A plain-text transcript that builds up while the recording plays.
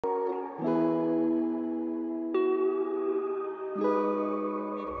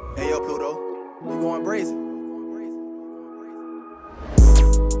up, Pluto? We going brazen.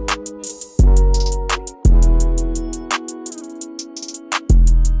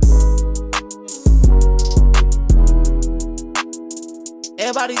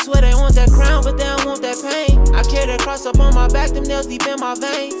 Everybody swear they want that crown, but they don't want that pain. I carry that cross up on my back, them nails deep in my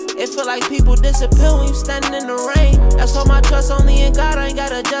veins. It feel like people disappear when you standing in the rain. That's all my trust only in God, I ain't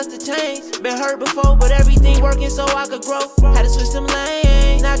gotta adjust the change. Been hurt before, but everything working so I could grow. Had to switch them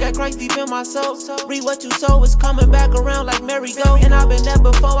lanes, now I got Christ deep in my soul. Read what you sow, it's coming back around like merry-go. And I've been there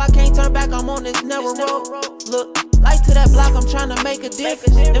before, I can't turn back, I'm on this narrow road. Look, light to that block, I'm trying to make a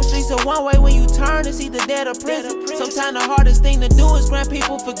difference. Them streets are one way, when you turn, it's either dead or prison. Sometimes the hardest thing to do is grant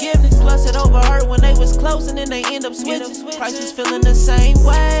people forgiveness. Plus it overhurt when they was close and then they end up switching. Christ was feeling the same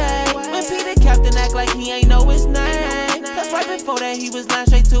way when Peter Captain act like he ain't know his name. Plus right before that he was lying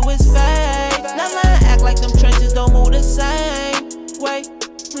straight to his face. Now lying act like them trenches don't move the same way.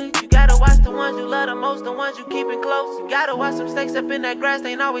 You gotta watch the ones you love the most, the ones you keepin' close. You gotta watch them snakes up in that grass,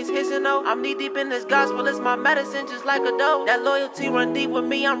 they ain't always hissing though. I'm knee deep in this gospel, it's my medicine just like a dope. That loyalty run deep with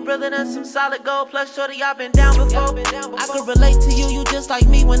me, I'm realer than some solid gold. Plus shorty, I've been down before. I could relate to you, you just like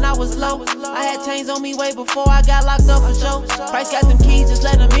me when I was low. I had chains on me way before I got locked up for show. Christ got them keys, just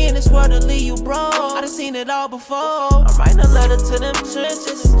let them in, this world to leave you bro. I done seen it all before. I'm writing a letter to them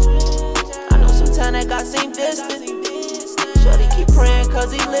trenches. I know sometimes that God seem distant. Shorty keep praying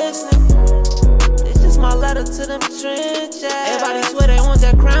cause he listening. It's just my letter to them trenches. Everybody swear they want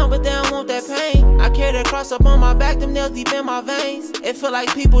that crown, but they don't want that pain. I carry that cross up on my back, them nails deep in my veins. It feel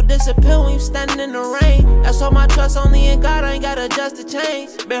like people disappear when you standing in the rain. That's all my trust only in God, I ain't gotta adjust the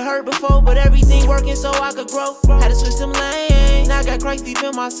change. Been hurt before, but everything working so I could grow. Had to switch them lanes, now I got Christ deep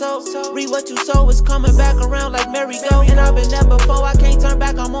in my soul. Read what you sow, it's coming back around like merry-go. And I've been there before, I can't turn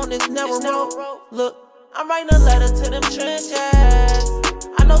back, I'm on this narrow road. Look, I'm writing a letter to them trenches.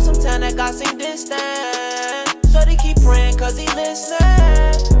 I know sometimes that God seem distant. So they keep praying cause he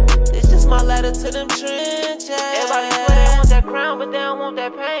listening. It's just my letter to them trenches. Everybody swear they want that crown, but they don't want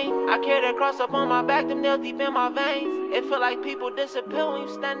that pain. I carry that cross up on my back, them nails deep in my veins. It feel like people disappear when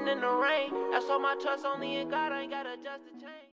you standing in the rain. That's all my trust only in God, I ain't gotta adjust the change.